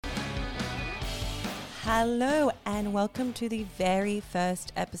Hello and welcome to the very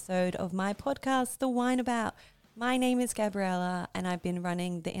first episode of my podcast, The Wine About. My name is Gabriella and I've been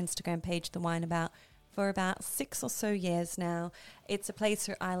running the Instagram page, The Wine About, for about 6 or so years now. It's a place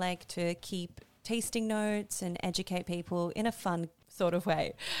where I like to keep tasting notes and educate people in a fun sort of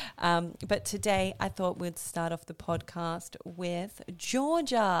way. But today I thought we'd start off the podcast with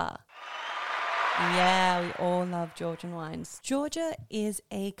Georgia. Yeah, we all love Georgian wines. Georgia is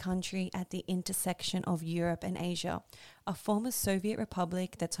a country at the intersection of Europe and Asia, a former Soviet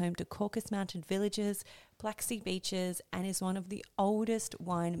republic that's home to Caucasus-mounted villages, Black Sea beaches, and is one of the oldest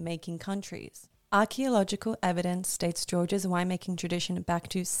wine-making countries. Archaeological evidence states Georgia's winemaking tradition back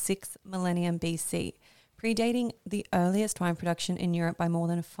to 6th millennium BC, predating the earliest wine production in Europe by more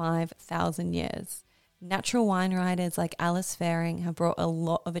than 5,000 years. Natural wine writers like Alice Faring have brought a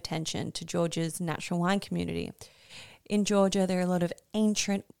lot of attention to Georgia's natural wine community. In Georgia, there are a lot of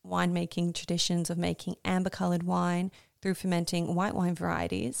ancient winemaking traditions of making amber-coloured wine through fermenting white wine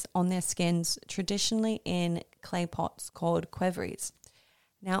varieties on their skins, traditionally in clay pots called Qvevris.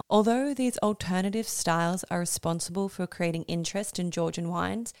 Now, although these alternative styles are responsible for creating interest in Georgian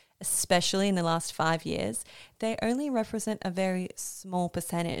wines, especially in the last 5 years, they only represent a very small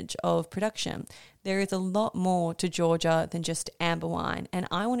percentage of production. There is a lot more to Georgia than just amber wine, and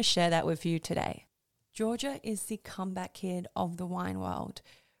I want to share that with you today. Georgia is the comeback kid of the wine world.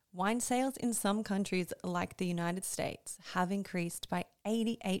 Wine sales in some countries like the United States have increased by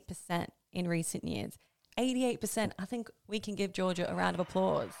 88% in recent years. 88%. I think we can give Georgia a round of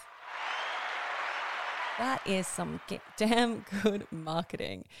applause. That is some damn good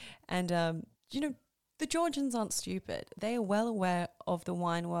marketing. And, the Georgians aren't stupid. They are well aware of the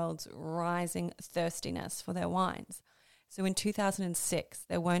wine world's rising thirstiness for their wines. So in 2006,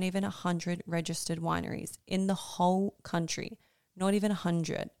 there weren't even 100 registered wineries in the whole country, not even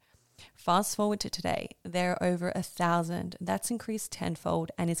 100. Fast forward to today, there are over 1,000. That's increased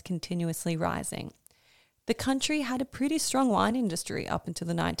tenfold and is continuously rising. The country had a pretty strong wine industry up until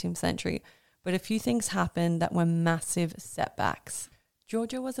the 19th century, but a few things happened that were massive setbacks.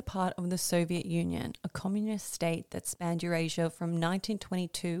 Georgia was a part of the Soviet Union, a communist state that spanned Eurasia from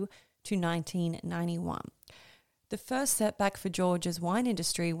 1922 to 1991. The first setback for Georgia's wine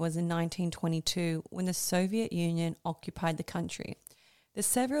industry was in 1922 when the Soviet Union occupied the country. The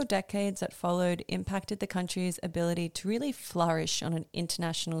several decades that followed impacted the country's ability to really flourish on an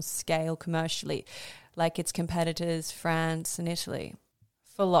international scale commercially, like its competitors France and Italy.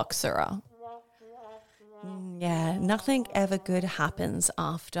 Phylloxera. Yeah, nothing ever good happens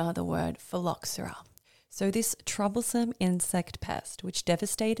after the word phylloxera. So this troublesome insect pest, which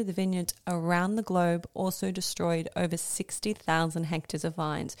devastated the vineyards around the globe, also destroyed over 60,000 hectares of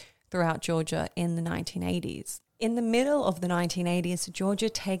vines throughout Georgia in the 1980s. In the middle of the 1980s, Georgia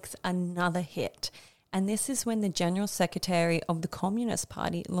takes another hit. And this is when the General Secretary of the Communist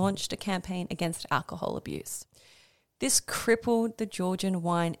Party launched a campaign against alcohol abuse. This crippled the Georgian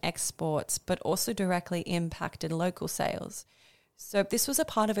wine exports, but also directly impacted local sales. So this was a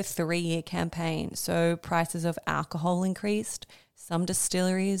part of a 3-year campaign. So prices of alcohol increased, some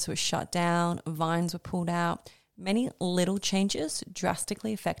distilleries were shut down, vines were pulled out. Many little changes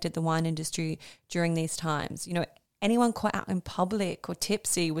drastically affected the wine industry during these times. Anyone caught out in public or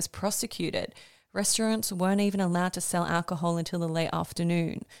tipsy was prosecuted. Restaurants weren't even allowed to sell alcohol until the late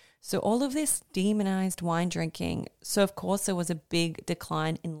afternoon. So all of this demonized wine drinking. So of course there was a big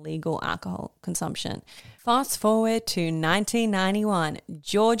decline in legal alcohol consumption. Fast forward to 1991,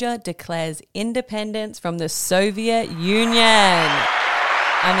 Georgia declares independence from the Soviet Union.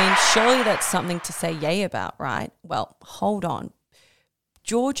 I mean, surely that's something to say yay about, right? Well, hold on.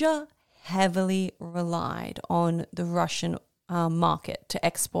 Georgia heavily relied on the Russian market to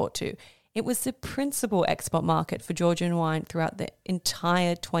export to. It was the principal export market for Georgian wine throughout the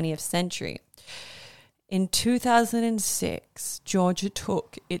entire 20th century. In 2006, Georgia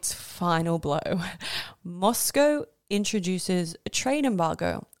took its final blow. Moscow introduces a trade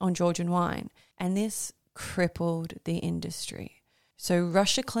embargo on Georgian wine, and this crippled the industry. So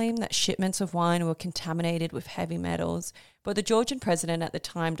Russia claimed that shipments of wine were contaminated with heavy metals, but the Georgian president at the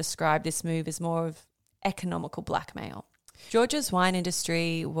time described this move as more of economical blackmail. Georgia's wine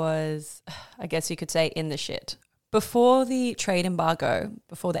industry was, I guess you could say, in the shit. Before the trade embargo,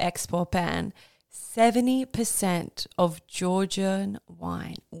 before the export ban, 70% of Georgian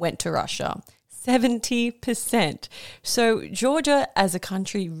wine went to Russia. 70%. So Georgia as a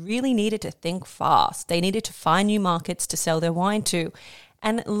country really needed to think fast. They needed to find new markets to sell their wine to.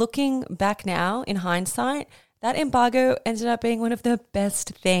 And looking back now in hindsight, that embargo ended up being one of the best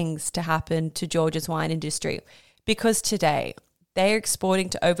things to happen to Georgia's wine industry. Because today, They're exporting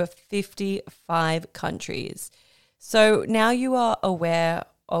to over 55 countries. So now you are aware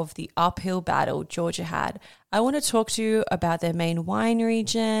of the uphill battle Georgia had. I want to talk to you about their main wine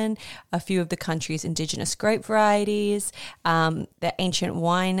region, a few of the country's indigenous grape varieties, their ancient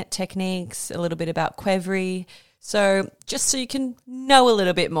wine techniques, a little bit about Qvevri. So just so you can know a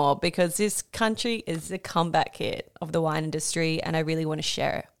little bit more, because this country is the comeback hit of the wine industry, and I really want to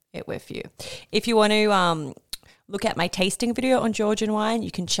share it with you. If you want to look at my tasting video on Georgian wine,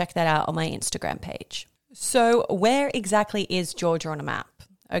 you can check that out on my Instagram page. So where exactly is Georgia on a map?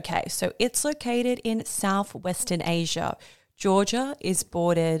 Okay, so it's located in southwestern Asia. Georgia is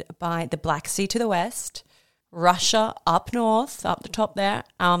bordered by the Black Sea to the west, Russia up north, up the top there,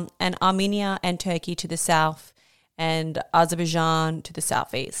 and Armenia and Turkey to the south, and Azerbaijan to the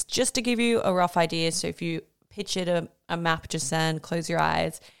southeast. Just to give you a rough idea, so if you pictured a map just then, close your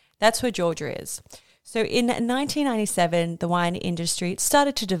eyes, that's where Georgia is. So in 1997, the wine industry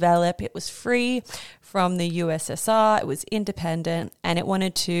started to develop. It was free from the USSR, it was independent, and it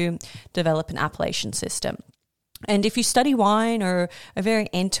wanted to develop an appellation system. And if you study wine or are very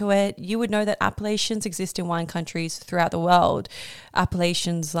into it, you would know that appellations exist in wine countries throughout the world.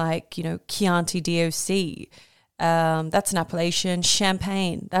 Appellations like, Chianti DOC, that's an appellation.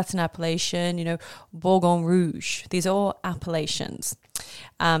 Champagne, that's an appellation. Bourgogne Rouge, these are all appellations.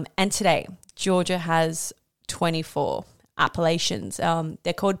 And today, Georgia has 24 appellations.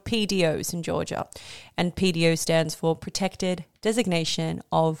 They're called PDOs in Georgia, and PDO stands for Protected Designation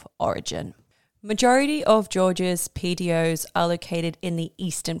of Origin. Majority of Georgia's PDOs are located in the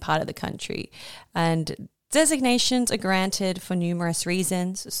eastern part of the country, and designations are granted for numerous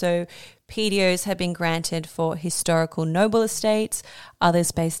reasons. So PDOs have been granted for historical noble estates,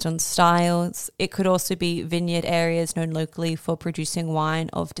 others based on styles. It could also be vineyard areas known locally for producing wine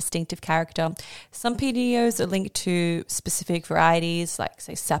of distinctive character. Some PDOs are linked to specific varieties like,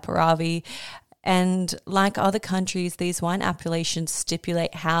 say, Saperavi. And like other countries, these wine appellations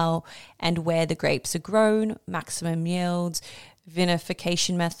stipulate how and where the grapes are grown, maximum yields,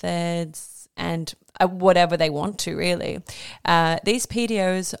 vinification methods, and whatever they want to, really. These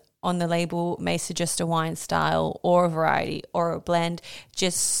PDOs on the label may suggest a wine style or a variety or a blend,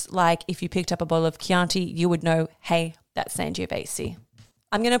 just like if you picked up a bottle of Chianti, you would know, hey, that's Sangiovese.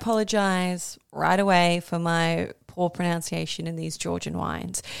 I'm going to apologize right away for my poor pronunciation in these Georgian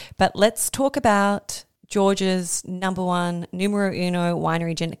wines, but let's talk about Georgia's numero uno wine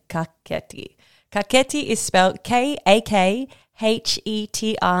region, Kakheti. Kakheti is spelled Kakheti.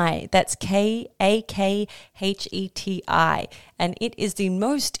 That's Kakheti. And it is the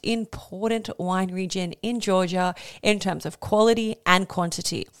most important wine region in Georgia in terms of quality and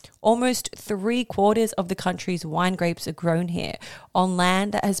quantity. Almost 3/4 of the country's wine grapes are grown here on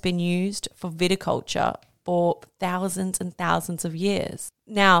land that has been used for viticulture for thousands and thousands of years.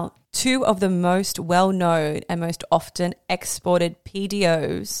 Now, two of the most well-known and most often exported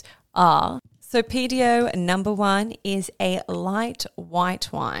PDOs are... So PDO number 1 is a light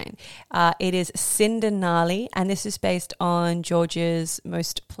white wine. It is Sindanali, and this is based on Georgia's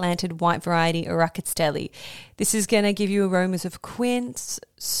most planted white variety, Raketsteli. This is going to give you aromas of quince,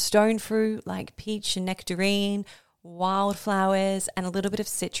 stone fruit like peach and nectarine, wildflowers, and a little bit of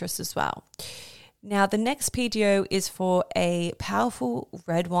citrus as well. Now, the next PDO is for a powerful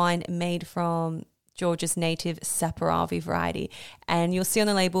red wine made from Georgia's native Saperavi variety, and you'll see on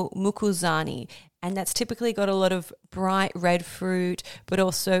the label Mukuzani, and that's typically got a lot of bright red fruit, but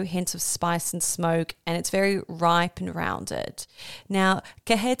also hints of spice and smoke, and it's very ripe and rounded. Now,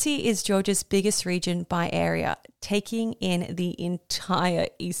 Kakheti is Georgia's biggest region by area, taking in the entire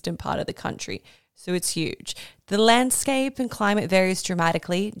eastern part of the country. So it's huge. The landscape and climate varies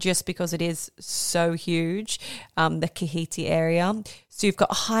dramatically just because it is so huge, the Kakheti area. So you've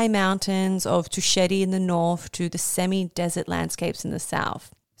got high mountains of Tusheti in the north to the semi-desert landscapes in the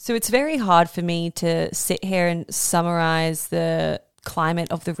south. So it's very hard for me to sit here and summarize the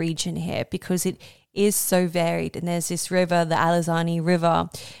climate of the region here because it is so varied. And there's this river, the Alizani River,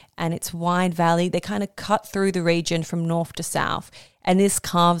 and its wide valley. They kind of cut through the region from north to south. And this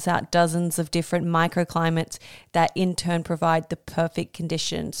carves out dozens of different microclimates that in turn provide the perfect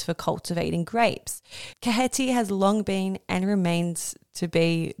conditions for cultivating grapes. Kakheti has long been and remains to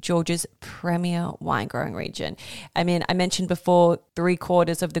be Georgia's premier wine growing region. I mean, I mentioned before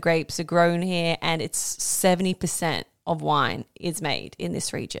 3/4 of the grapes are grown here, and it's 70% of wine is made in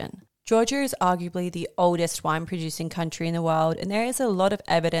this region. Georgia is arguably the oldest wine producing country in the world, and there is a lot of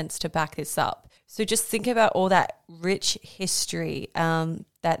evidence to back this up. So just think about all that rich history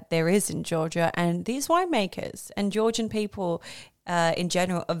that there is in Georgia, and these winemakers and Georgian people in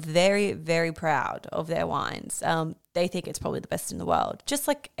general are very, very proud of their wines. They think it's probably the best in the world, just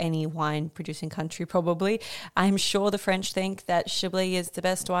like any wine producing country probably. I'm sure the French think that Chablis is the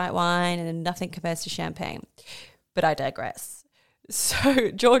best white wine and nothing compares to Champagne. But I digress.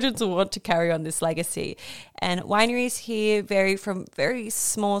 So Georgians want to carry on this legacy. And wineries here vary from very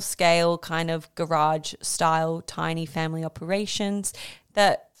small scale, kind of garage style, tiny family operations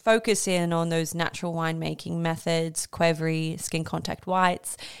that focus in on those natural winemaking methods, Qvevri, skin contact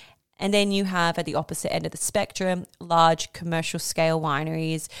whites. And then you have at the opposite end of the spectrum, large commercial scale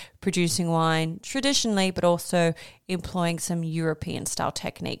wineries producing wine traditionally, but also employing some European style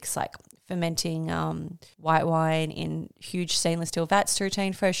techniques like fermenting white wine in huge stainless steel vats to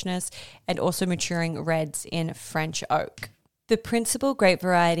retain freshness, and also maturing reds in French oak. The principal grape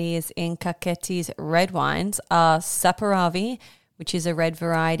varieties in Kakheti's red wines are Saperavi, which is a red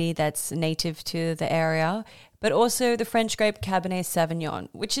variety that's native to the area, but also the French grape Cabernet Sauvignon,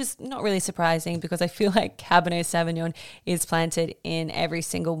 which is not really surprising because I feel like Cabernet Sauvignon is planted in every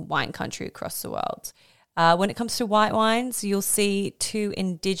single wine country across the world. When it comes to white wines, you'll see two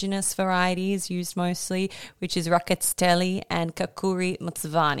indigenous varieties used mostly, which is Rakestelli and Kakuri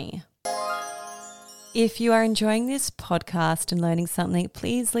Motsvani. If you are enjoying this podcast and learning something,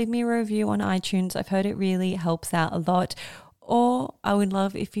 please leave me a review on iTunes. I've heard it really helps out a lot. Or I would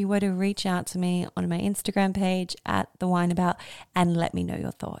love if you were to reach out to me on my Instagram page @thewineabout and let me know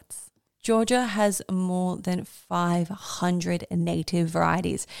your thoughts. Georgia has more than 500 native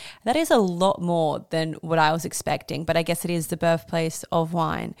varieties. That is a lot more than what I was expecting, but I guess it is the birthplace of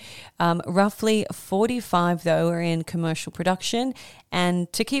wine. Roughly 45, though, are in commercial production.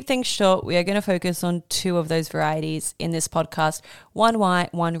 And to keep things short, we are going to focus on two of those varieties in this podcast, one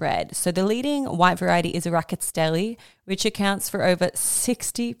white, one red. So the leading white variety is a Rakestelli, which accounts for over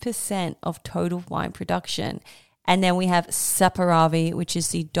 60% of total wine production. And then we have Saperavi, which is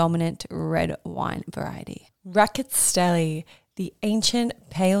the dominant red wine variety. Rakestelli, the ancient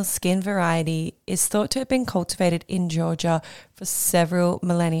pale skin variety, is thought to have been cultivated in Georgia for several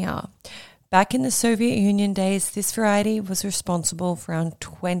millennia. Back in the Soviet Union days, this variety was responsible for around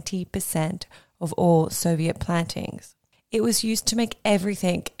 20% of all Soviet plantings. It was used to make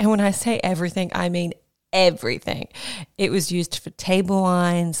everything, and when I say everything, I mean everything. It was used for table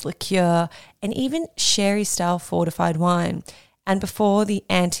wines, liqueur, and even sherry-style fortified wine. And before the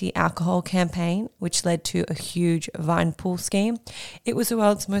anti-alcohol campaign, which led to a huge vine pool scheme, it was the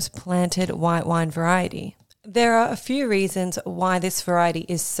world's most planted white wine variety. There are a few reasons why this variety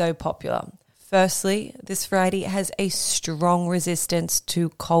is so popular. Firstly, this variety has a strong resistance to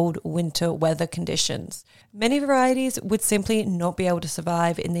cold winter weather conditions. Many varieties would simply not be able to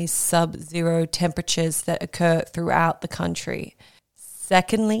survive in these sub-zero temperatures that occur throughout the country.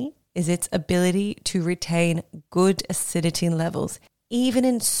 Secondly, is its ability to retain good acidity levels, even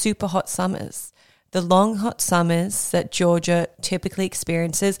in super hot summers. The long hot summers that Georgia typically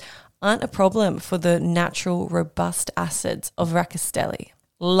experiences aren't a problem for the natural robust acids of Rakestelli.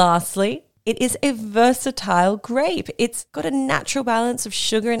 Lastly, it is a versatile grape. It's got a natural balance of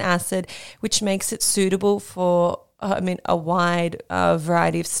sugar and acid, which makes it suitable for a wide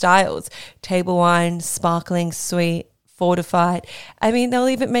variety of styles. Table wine, sparkling, sweet, fortified. They were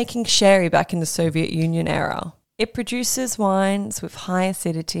even making sherry back in the Soviet Union era. It produces wines with high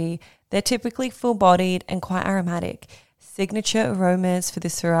acidity. They're typically full-bodied and quite aromatic. Signature aromas for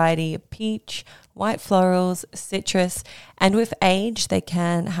this variety are peach, white florals, citrus, and with age, they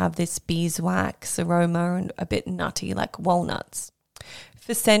can have this beeswax aroma and a bit nutty like walnuts.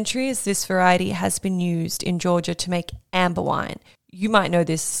 For centuries, this variety has been used in Georgia to make amber wine. You might know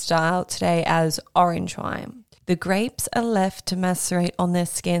this style today as orange wine. The grapes are left to macerate on their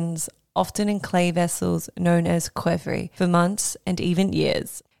skins, often in clay vessels known as Qvevri, for months and even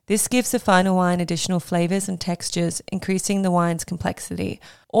years. This gives the final wine additional flavors and textures, increasing the wine's complexity,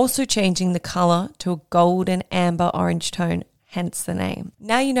 also changing the color to a golden amber orange tone, hence the name.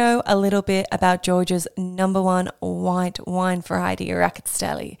 Now you know a little bit about Georgia's #1 white wine variety,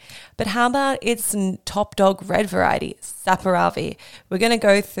 Rakestelli. But how about its top dog red variety, Saperavi? We're going to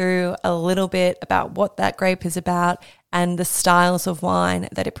go through a little bit about what that grape is about and the styles of wine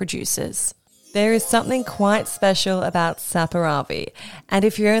that it produces. There is something quite special about Saperavi, and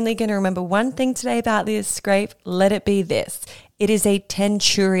if you're only going to remember one thing today about this grape, let it be this. It is a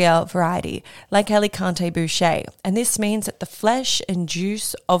tenturia variety, like Alicante Boucher, and this means that the flesh and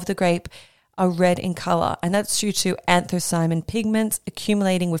juice of the grape are red in color, and that's due to anthocyanin pigments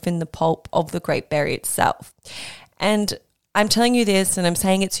accumulating within the pulp of the grape berry itself. And I'm telling you this and I'm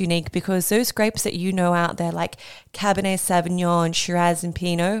saying it's unique because those grapes that you know out there like Cabernet Sauvignon, Shiraz and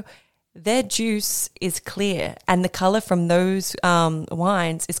Pinot, their juice is clear and the color from those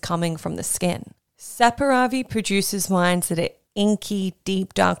wines is coming from the skin. Saperavi produces wines that are inky,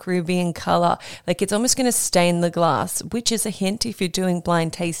 deep, dark ruby in color. Like it's almost going to stain the glass, which is a hint if you're doing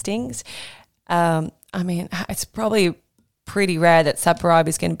blind tastings. It's probably pretty rare that Saperavi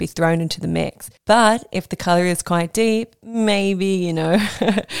is going to be thrown into the mix. But if the color is quite deep, maybe,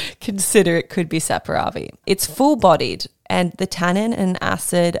 consider it could be Saperavi. It's full-bodied and the tannin and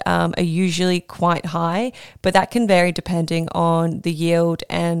acid are usually quite high, but that can vary depending on the yield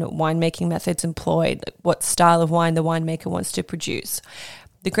and winemaking methods employed, like what style of wine the winemaker wants to produce.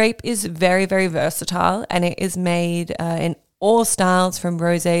 The grape is very, very versatile and it is made in all styles from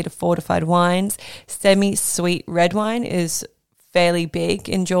rosé to fortified wines. Semi-sweet red wine is fairly big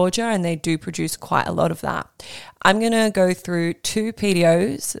in Georgia and they do produce quite a lot of that. I'm going to go through 2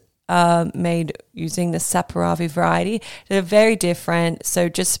 PDOs made using the Saperavi variety. They're very different, so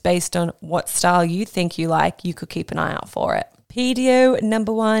just based on what style you think you like, you could keep an eye out for it. PDO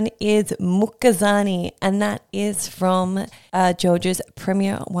number 1 is Mukkazani, and that is from Georgia's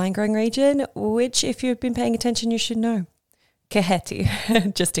premier wine growing region, which if you've been paying attention, you should know.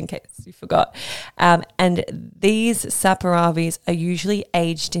 Kakheti, just in case you forgot. And these Saperavis are usually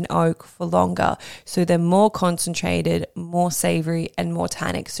aged in oak for longer, so they're more concentrated, more savory, and more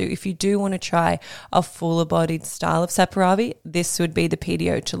tannic. So if you do want to try a fuller-bodied style of Saperavi, this would be the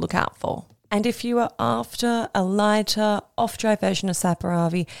PDO to look out for. And if you are after a lighter, off-dry version of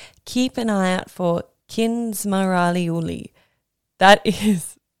Saperavi, keep an eye out for Qvevri. That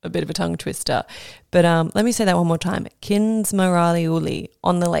is a bit of a tongue twister, but let me say that one more time. Qvevri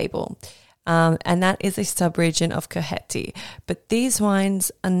on the label. And that is a sub-region of Kakheti. But these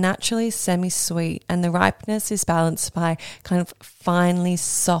wines are naturally semi-sweet and the ripeness is balanced by kind of finely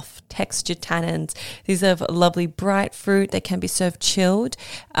soft textured tannins. These are lovely bright fruit. They can be served chilled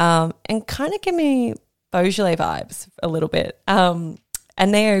and kind of give me Beaujolais vibes a little bit.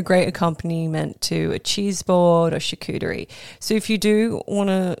 And they are a great accompaniment to a cheese board or charcuterie. So if you do want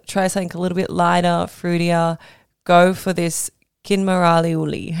to try something a little bit lighter, fruitier, go for this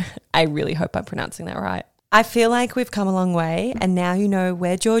Qvevri. I really hope I'm pronouncing that right. I feel like we've come a long way and now you know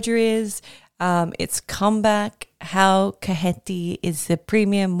where Georgia is, its comeback, how Kakheti is the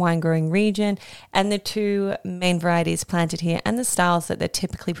premium wine growing region and the 2 main varieties planted here and the styles that they're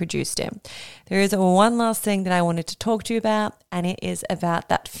typically produced in. There is one last thing that I wanted to talk to you about, and it is about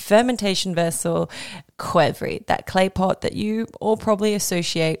that fermentation vessel, Qvevri, that clay pot that you all probably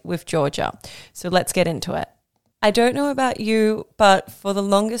associate with Georgia. So let's get into it. I don't know about you, but for the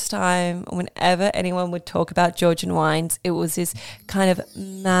longest time, whenever anyone would talk about Georgian wines, it was this kind of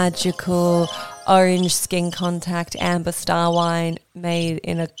magical orange skin contact amber style wine made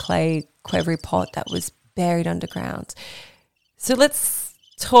in a clay Qvevri pot that was buried underground. So let's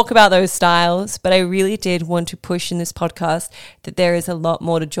talk about those styles, but I really did want to push in this podcast that there is a lot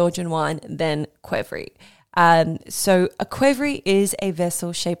more to Georgian wine than Qvevri. So a Qvevri is a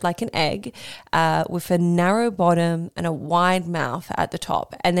vessel shaped like an egg with a narrow bottom and a wide mouth at the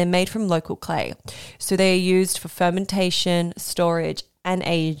top, and they're made from local clay. So they are used for fermentation, storage, and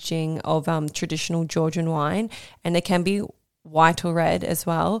aging of traditional Georgian wine, and they can be white or red as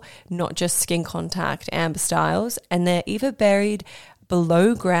well, not just skin contact amber styles, and they're either buried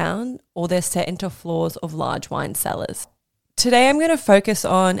below ground or they're set into floors of large wine cellars. Today I'm going to focus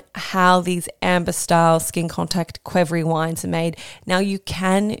on how these amber style skin contact Qvevri wines are made. Now you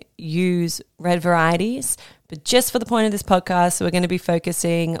can use red varieties, but just for the point of this podcast, we're going to be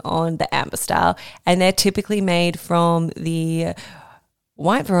focusing on the amber style, and they're typically made from the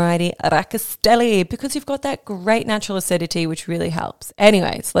white variety Racastelli because you've got that great natural acidity which really helps.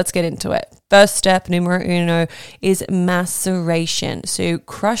 Anyways, let's get into it. First step, numero uno, is maceration. So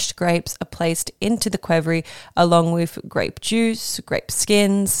crushed grapes are placed into the Qvevri along with grape juice, grape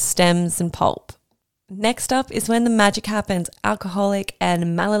skins, stems and pulp. Next up is when the magic happens, alcoholic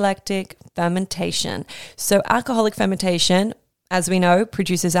and malolactic fermentation. So alcoholic fermentation, as we know,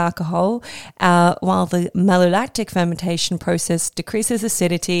 produces alcohol, while the malolactic fermentation process decreases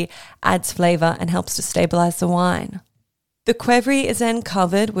acidity, adds flavour, and helps to stabilise the wine. The Qvevri is then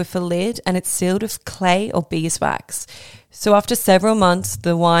covered with a lid and it's sealed with clay or beeswax. So after several months,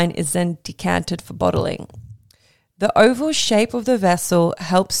 the wine is then decanted for bottling. The oval shape of the vessel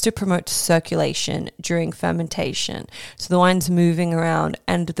helps to promote circulation during fermentation. So the wine's moving around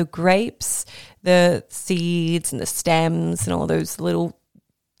and the grapes, the seeds and the stems and all those little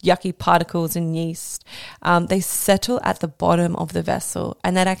yucky particles and yeast, they settle at the bottom of the vessel,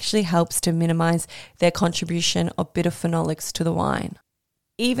 and that actually helps to minimize their contribution of bitter phenolics to the wine.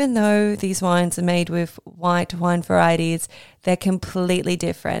 even though these wines are made with white wine varieties, they're completely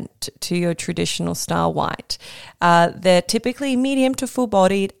different to your traditional style white. They're typically medium to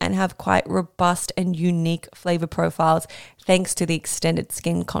full-bodied and have quite robust and unique flavor profiles thanks to the extended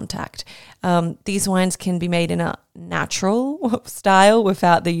skin contact. These wines can be made in a natural style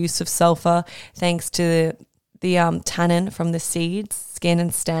without the use of sulfur thanks to the tannin from the seeds, skin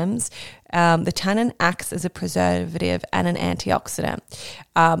and stems. The tannin acts as a preservative and an antioxidant.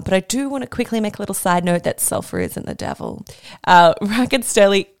 But I do want to quickly make a little side note that sulfur isn't the devil.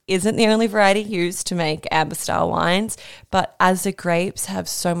 Racketstelli isn't the only variety used to make amber style wines, but as the grapes have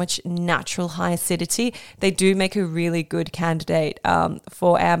so much natural high acidity, they do make a really good candidate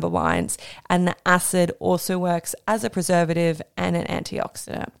for amber wines. And the acid also works as a preservative and an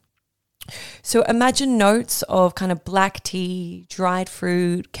antioxidant. So imagine notes of kind of black tea, dried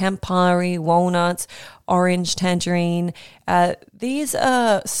fruit, Campari, walnuts, orange, tangerine. These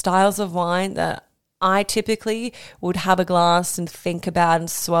are styles of wine that I typically would have a glass and think about and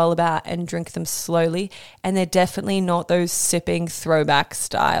swirl about and drink them slowly. And they're definitely not those sipping throwback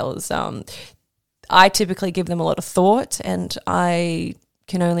styles. I typically give them a lot of thought, and I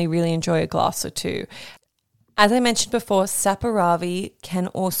can only really enjoy a glass or two. As I mentioned before, Saperavi can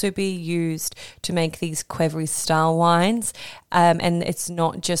also be used to make these Qvevri style wines, and it's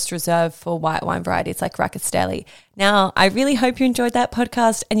not just reserved for white wine varieties like Racketstelli. Now, I really hope you enjoyed that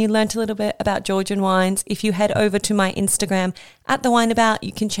podcast and you learned a little bit about Georgian wines. If you head over to my Instagram at The Wine About,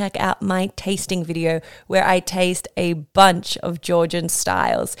 you can check out my tasting video where I taste a bunch of Georgian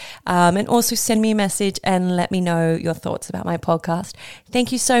styles, and also send me a message and let me know your thoughts about my podcast.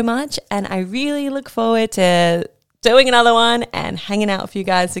 Thank you so much, and I really look forward to doing another one and hanging out with you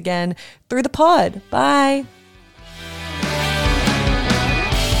guys again through the pod. Bye.